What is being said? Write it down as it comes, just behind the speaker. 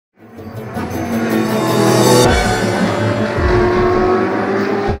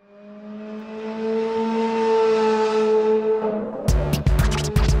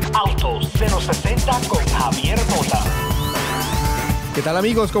tal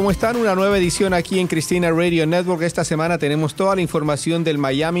amigos? ¿Cómo están? Una nueva edición aquí en Cristina Radio Network. Esta semana tenemos toda la información del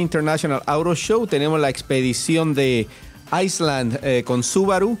Miami International Auto Show. Tenemos la expedición de Iceland con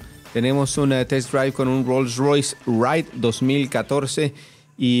Subaru. Tenemos un test drive con un Rolls-Royce Ride 2014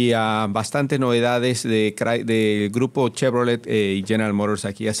 y bastantes novedades del grupo Chevrolet y General Motors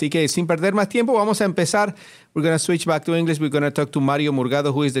aquí. Así que sin perder más tiempo, vamos a empezar. We're going to switch back to English. We're going to talk to Mario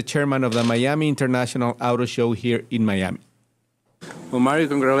Murgado, who is the chairman of the Miami International Auto Show here in Miami. Well, Mario,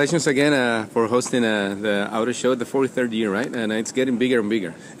 congratulations again for hosting the Auto Show, the 43rd year, right? And it's getting bigger and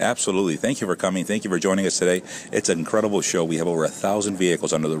bigger. Absolutely. Thank you for coming. Thank you for joining us today. It's an incredible show. We have over 1,000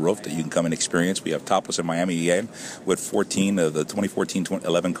 vehicles under the roof that you can come and experience. We have topless in Miami again with 14 of the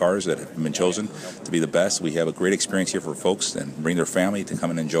 2014-11 cars that have been chosen to be the best. We have a great experience here for folks and bring their family to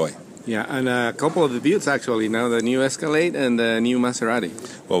come and enjoy. Yeah, and a couple of debuts actually now, the new Escalade and the new Maserati.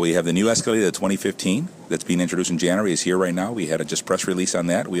 Well, we have the new Escalade, the 2015, that's being introduced in January, is here right now. We had a just press release on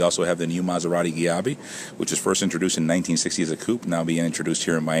that. We also have the new Maserati Ghiabi, which was first introduced in 1960 as a coupe, now being introduced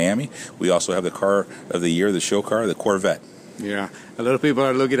here in Miami. We also have the car of the year, the show car, the Corvette. Yeah, a lot of people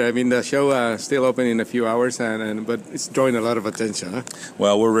are looking at it. I mean, the show still open in a few hours, but it's drawing a lot of attention. Huh?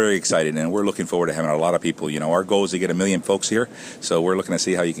 Well, we're very excited, and we're looking forward to having a lot of people. You know, our goal is to get 1 million folks here, so we're looking to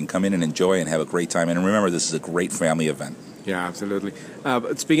see how you can come in and enjoy and have a great time. And remember, this is a great family event. Yeah, absolutely.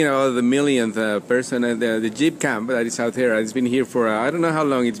 But speaking about the millionth person, the Jeep camp that is out here, it's been here for, I don't know how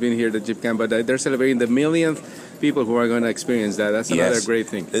long it's been here, the Jeep camp, but they're celebrating the millionth people who are going to experience that. That's another great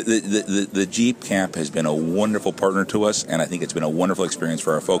thing. The Jeep camp has been a wonderful partner to us, and I think it's been a wonderful experience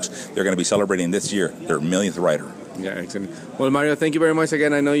for our folks. They're going to be celebrating this year their 1,000,000th rider. Yeah, excellent. Well, Mario, thank you very much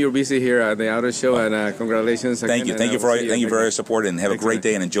again. I know you're busy here at the Auto Show, and congratulations again. Thank you for your support, and have a great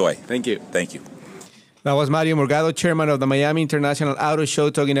day and enjoy. Thank you. Thank you. That was Mario Murgado, chairman of the Miami International Auto Show,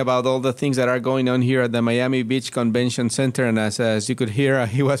 talking about all the things that are going on here at the Miami Beach Convention Center. And as you could hear,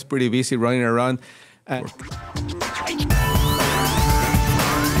 he was pretty busy running around.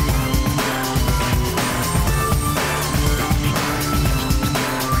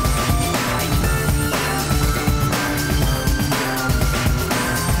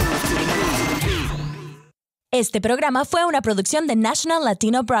 Este programa fue una producción de National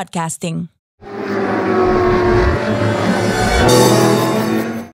Latino Broadcasting.